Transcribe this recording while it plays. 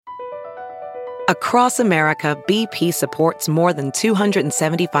Across America, BP supports more than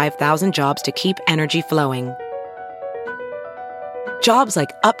 275,000 jobs to keep energy flowing. Jobs like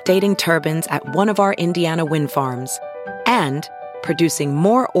updating turbines at one of our Indiana wind farms and producing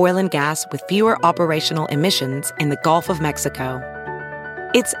more oil and gas with fewer operational emissions in the Gulf of Mexico.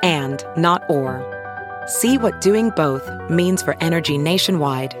 It's and, not or. See what doing both means for energy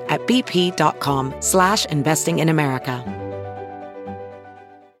nationwide at bp.com/investing in America.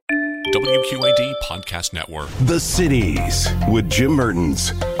 WQAD Podcast Network. The Cities with Jim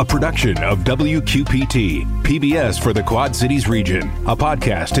Mertens, a production of WQPT, PBS for the Quad Cities region, a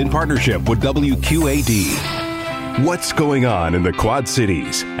podcast in partnership with WQAD. What's going on in the Quad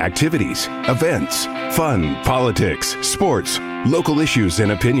Cities? Activities, events, fun, politics, sports, local issues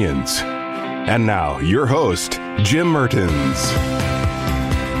and opinions. And now, your host, Jim Mertens.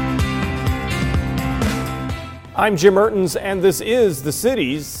 I'm Jim Mertens, and this is The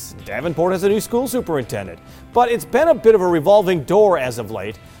Cities. Davenport has a new school superintendent, but it's been a bit of a revolving door as of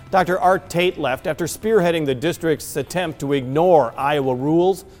late. Dr. Art Tate left after spearheading the district's attempt to ignore Iowa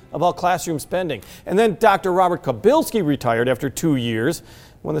rules about classroom spending. And then Dr. Robert Kabilski retired after 2 years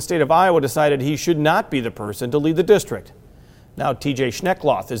when the state of Iowa decided he should not be the person to lead the district. Now TJ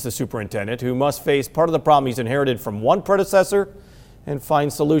Schneckloth is the superintendent who must face part of the problem he's inherited from one predecessor and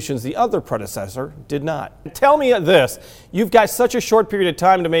find solutions the other predecessor did not. Tell me this, you've got such a short period of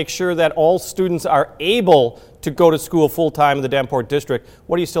time to make sure that all students are able to go to school full-time in the Davenport district.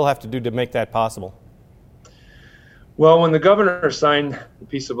 What do you still have to do to make that possible? Well, when the governor signed the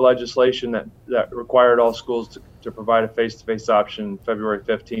piece of legislation that required all schools to provide a face-to-face option February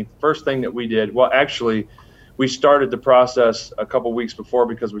 15th, first thing that we did, well, actually, we started the process a couple weeks before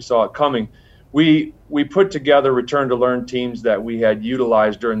because we saw it coming. We put together return to learn teams that we had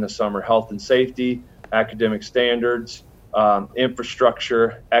utilized during the summer: health and safety, academic standards,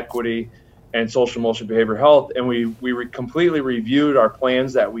 infrastructure, equity, and social emotional behavior health. And we completely reviewed our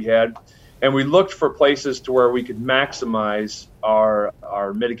plans that we had, and we looked for places to where we could maximize our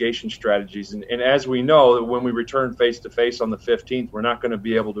mitigation strategies. And as we know, that when we return face to face on the 15th, we're not going to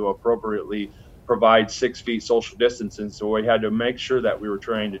be able to appropriately provide 6 feet social distancing, so we had to make sure that we were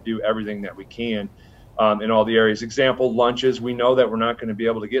trying to do everything that we can in all the areas. Example, lunches. We know that we're not going to be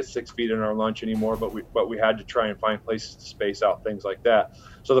able to get 6 feet in our lunch anymore, but we had to try and find places to space out things like that.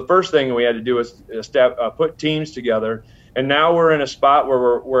 So the first thing we had to do is put teams together, and now we're in a spot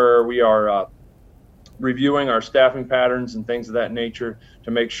where we are reviewing our staffing patterns and things of that nature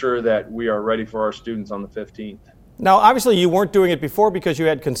to make sure that we are ready for our students on the 15th. Now, obviously, you weren't doing it before because you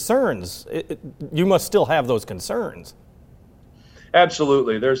had concerns. You must still have those concerns.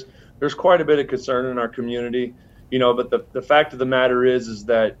 Absolutely. There's quite a bit of concern in our community, but the fact of the matter is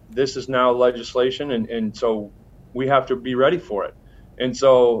that this is now legislation, and so we have to be ready for it. And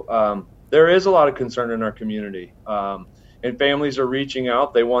so there is a lot of concern in our community, and families are reaching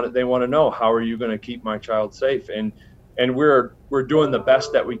out. They want to know, how are you going to keep my child safe? And we're doing the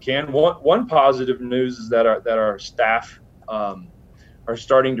best that we can. One positive news is that our staff are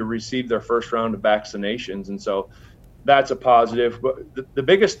starting to receive their first round of vaccinations, and so that's a positive. But the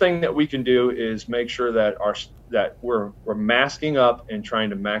biggest thing that we can do is make sure that we're masking up and trying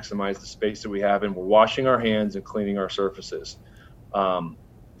to maximize the space that we have, and we're washing our hands and cleaning our surfaces, and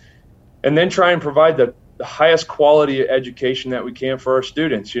then try and provide the highest quality education that we can for our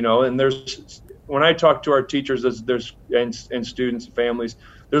students. And when I talk to our teachers and students and families,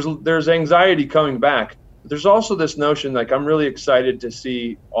 there's anxiety coming back. There's also this notion, like, I'm really excited to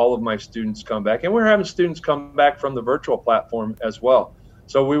see all of my students come back. And we're having students come back from the virtual platform as well.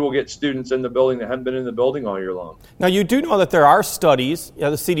 So we will get students in the building that haven't been in the building all year long. Now, you do know that there are studies,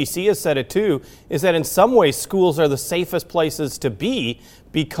 the CDC has said it too, is that in some ways schools are the safest places to be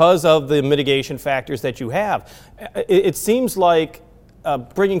because of the mitigation factors that you have. It seems like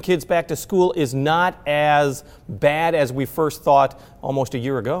bringing kids back to school is not as bad as we first thought almost a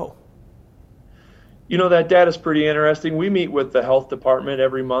year ago. That data is pretty interesting. We meet with the health department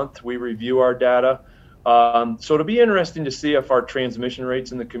every month. We review our data. So it'll be interesting to see if our transmission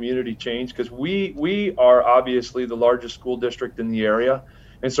rates in the community change, because we are obviously the largest school district in the area.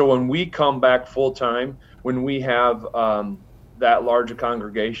 And so when we come back full time, when we have that large of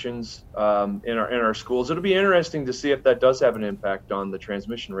congregations in our schools, it'll be interesting to see if that does have an impact on the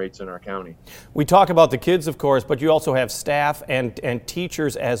transmission rates in our county. We talk about the kids, of course, but you also have staff and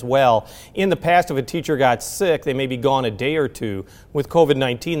teachers as well. In the past, if a teacher got sick, they may be gone a day or two. With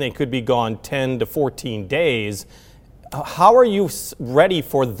COVID-19, they could be gone 10 to 14 days. How are you ready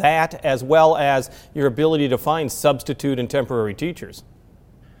for that, as well as your ability to find substitute and temporary teachers?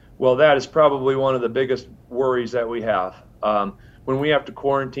 Well, that is probably one of the biggest worries that we have. when we have to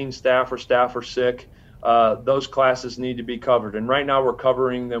quarantine staff or staff are sick, those classes need to be covered. And right now we're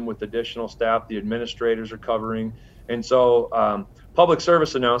covering them with additional staff. The administrators are covering. And so public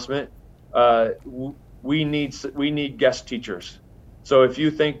service announcement, we need guest teachers. So if you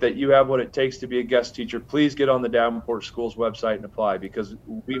think that you have what it takes to be a guest teacher, please get on the Davenport Schools website and apply, because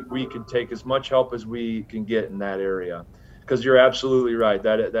we can take as much help as we can get in that area. Because you're absolutely right.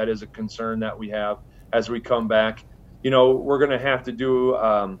 That is a concern that we have as we come back. We're going to have to do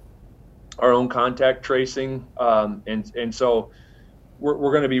our own contact tracing. And so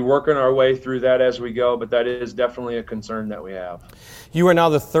we're going to be working our way through that as we go, but that is definitely a concern that we have. You are now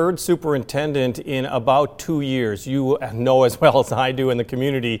the third superintendent in about 2 years. You know as well as I do in the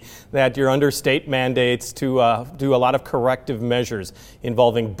community that you're under state mandates to do a lot of corrective measures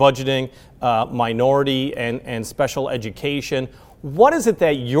involving budgeting, minority and special education. What is it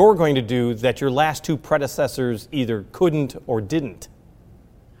that you're going to do that your last two predecessors either couldn't or didn't?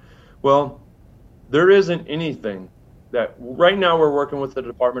 Well, there isn't anything that right now we're working with the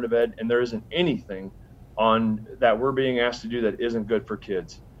Department of Ed, and there isn't anything on that we're being asked to do that isn't good for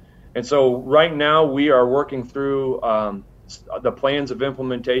kids. And so right now we are working through the plans of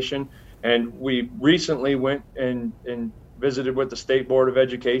implementation, and we recently went and visited with the State Board of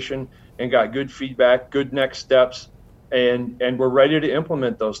Education and got good feedback, good next steps, and we're ready to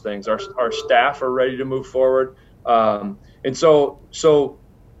implement those things. Our staff are ready to move forward, and so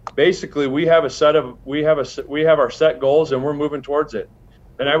basically we have our set goals and we're moving towards it.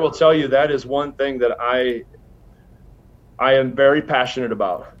 And I will tell you that is one thing that I am very passionate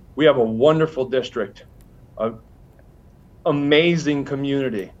about. We have a wonderful district, an amazing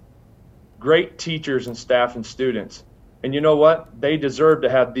community, great teachers and staff and students. And you know what? They deserve to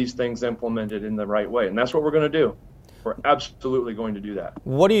have these things implemented in the right way. And that's what we're going to do. We're absolutely going to do that.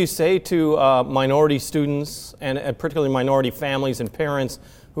 What do you say to minority students and particularly minority families and parents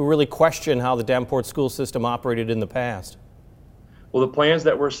who really question how the Davenport school system operated in the past? Well, the plans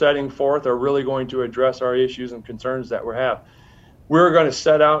that we're setting forth are really going to address our issues and concerns that we have. We're going to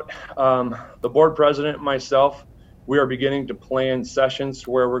set out, the board president and myself, we are beginning to plan sessions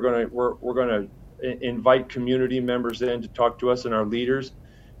where we're going to invite community members in to talk to us and our leaders.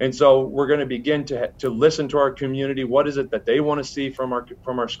 And so we're going to begin to listen to our community. What is it that they want to see from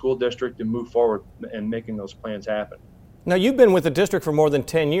our school district, and move forward and making those plans happen. Now, you've been with the district for more than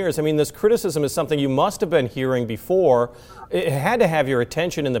 10 years. I mean, this criticism is something you must have been hearing before. It had to have your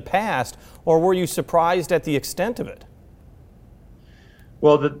attention in the past, or were you surprised at the extent of it?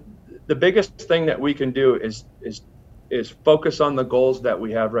 Well, the biggest thing that we can do is focus on the goals that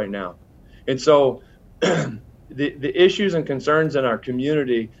we have right now. And so the issues and concerns in our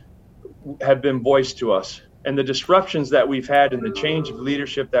community have been voiced to us. And the disruptions that we've had and the change of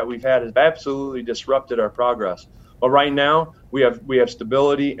leadership that we've had has absolutely disrupted our progress. But right now, we have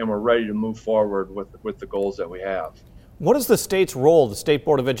stability, and we're ready to move forward with the goals that we have. What is the state's role, the State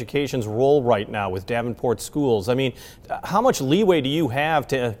Board of Education's role right now with Davenport Schools? I mean, how much leeway do you have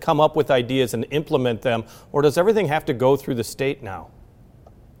to come up with ideas and implement them, or does everything have to go through the state now?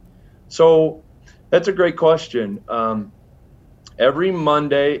 So that's a great question. Every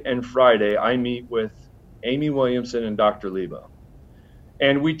Monday and Friday, I meet with Amy Williamson and Dr. Leba.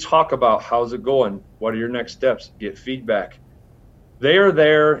 And we talk about how's it going, what are your next steps, get feedback. They are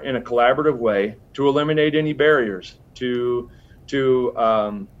there in a collaborative way to eliminate any barriers, to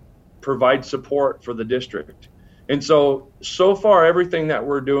provide support for the district. And so far, everything that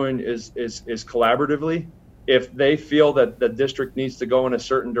we're doing is collaboratively. If they feel that the district needs to go in a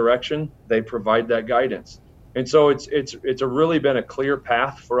certain direction, they provide that guidance. And so it's really been a clear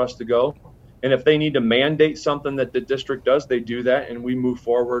path for us to go. And if they need to mandate something that the district does, they do that, and we move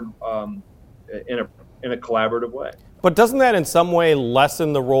forward in a collaborative way. But doesn't that in some way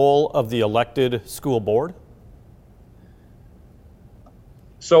lessen the role of the elected school board?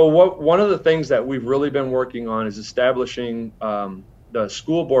 So one of the things that we've really been working on is establishing the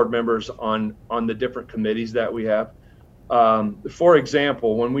school board members on the different committees that we have. For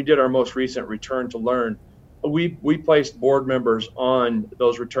example, when we did our most recent Return to Learn, we placed board members on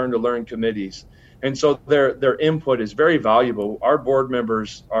those Return to Learn committees. And so their input is very valuable. Our board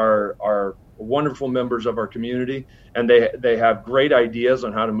members are wonderful members of our community, and they have great ideas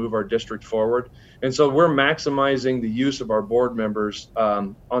on how to move our district forward. And so we're maximizing the use of our board members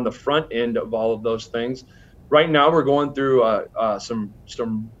on the front end of all of those things. Right now, we're going through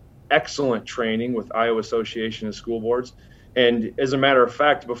some excellent training with Iowa Association of School Boards. And as a matter of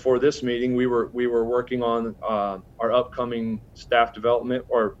fact, before this meeting, we were working on our upcoming staff development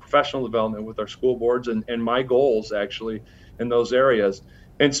or professional development with our school boards and my goals actually in those areas.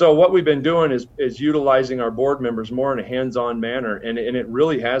 And so what we've been doing is utilizing our board members more in a hands-on manner, and it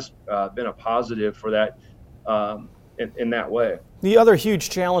really has been a positive for that in that way. The other huge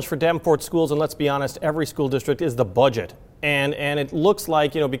challenge for Davenport Schools, and let's be honest, every school district, is the budget. And it looks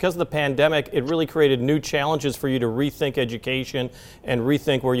like, because of the pandemic, it really created new challenges for you to rethink education and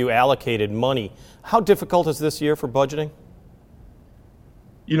rethink where you allocated money. How difficult is this year for budgeting?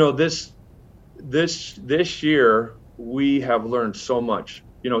 This year we have learned so much.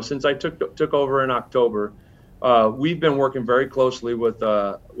 Since I took over in October, we've been working very closely with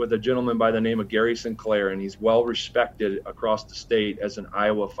a gentleman by the name of Gary Sinclair, and he's well respected across the state as an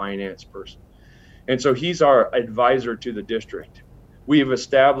Iowa finance person. And so he's our advisor to the district. We have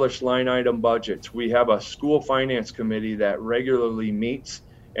established line item budgets. We have a school finance committee that regularly meets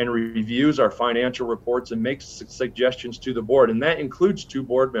and reviews our financial reports and makes suggestions to the board, and that includes 2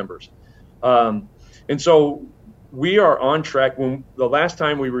 board members. And so we are on track. When the last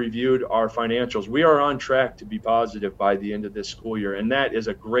time we reviewed our financials, we are on track to be positive by the end of this school year, and that is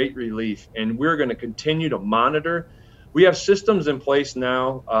a great relief. And we're going to continue to monitor. We have systems in place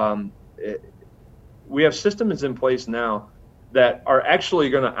now. That are actually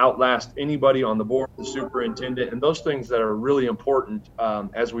going to outlast anybody on the board, the superintendent, and those things that are really important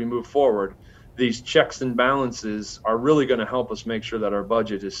as we move forward. These checks and balances are really going to help us make sure that our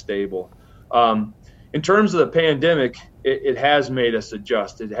budget is stable. In terms of the pandemic, it has made us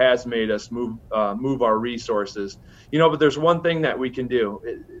adjust. It has made us move our resources. But there's one thing that we can do.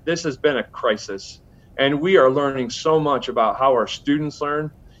 This has been a crisis, and we are learning so much about how our students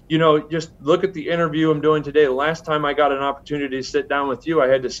learn. Just look at the interview I'm doing today. The last time I got an opportunity to sit down with you, I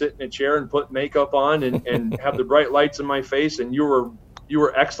had to sit in a chair and put makeup on and have the bright lights in my face, and you were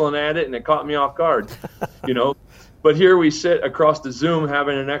excellent at it, and it caught me off guard. But here we sit across the Zoom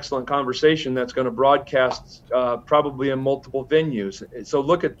having an excellent conversation that's going to broadcast probably in multiple venues. So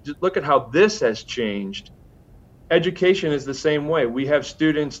look at how this has changed. Education is the same way. We have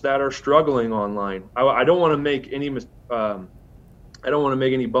students that are struggling online. I don't want to make any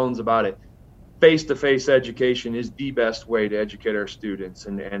bones about it. Face-to-face education is the best way to educate our students,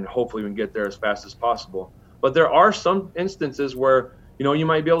 and hopefully we can get there as fast as possible. But there are some instances where you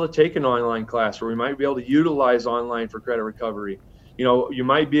might be able to take an online class, or we might be able to utilize online for credit recovery. You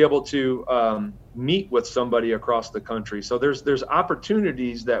might be able to meet with somebody across the country. So there's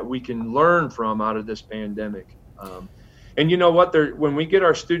opportunities that we can learn from out of this pandemic. And you know what? When we get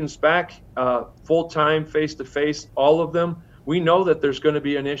our students back full-time, face-to-face, all of them, we know that there's going to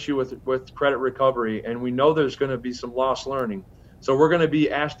be an issue with credit recovery, and we know there's going to be some lost learning. So we're going to be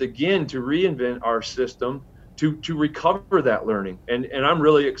asked again to reinvent our system to recover that learning. And I'm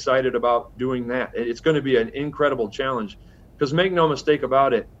really excited about doing that. It's going to be an incredible challenge, because make no mistake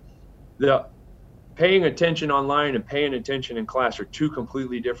about it, the paying attention online and paying attention in class are 2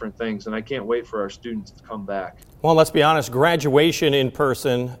 completely different things, and I can't wait for our students to come back. Well, let's be honest, graduation in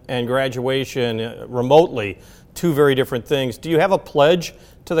person and graduation remotely, 2 very different things. Do you have a pledge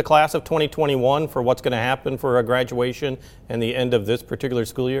to the class of 2021 for what's going to happen for a graduation and the end of this particular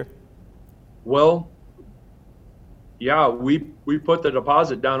school year? Well, yeah, we put the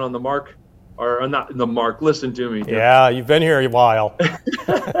deposit down on the mark, or not the mark. Listen to me. Yeah, you've been here a while.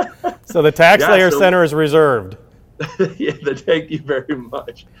 So the TaxSlayer Center is reserved. Yeah, thank you very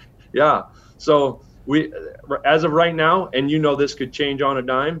much. Yeah, so we, as of right now, and this could change on a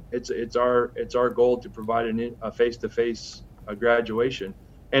dime. It's our goal to provide a face-to-face graduation,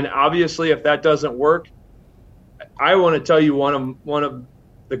 and obviously, if that doesn't work, I want to tell you one of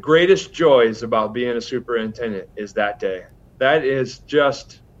the greatest joys about being a superintendent is that day. That is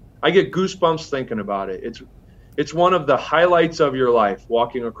just, I get goosebumps thinking about it. It's one of the highlights of your life,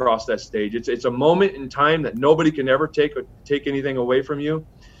 walking across that stage. It's a moment in time that nobody can ever take anything away from you.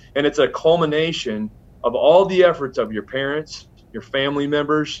 And it's a culmination of all the efforts of your parents, your family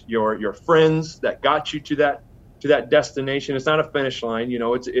members, your friends that got you to that destination. It's not a finish line,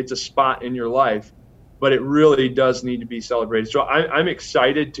 it's a spot in your life, but it really does need to be celebrated. So I'm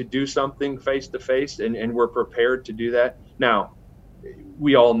excited to do something face-to-face, and we're prepared to do that. Now,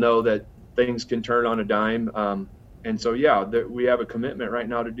 we all know that things can turn on a dime. And so, we have a commitment right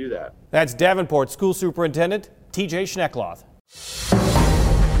now to do that. That's Davenport School Superintendent TJ Schneckloth.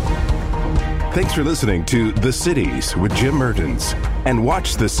 Thanks for listening to The Cities with Jim Mertens. And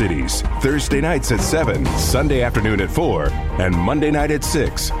watch The Cities Thursday nights at 7, Sunday afternoon at 4, and Monday night at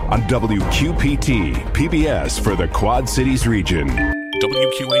 6 on WQPT, PBS for the Quad Cities region.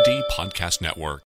 WQAD Podcast Network.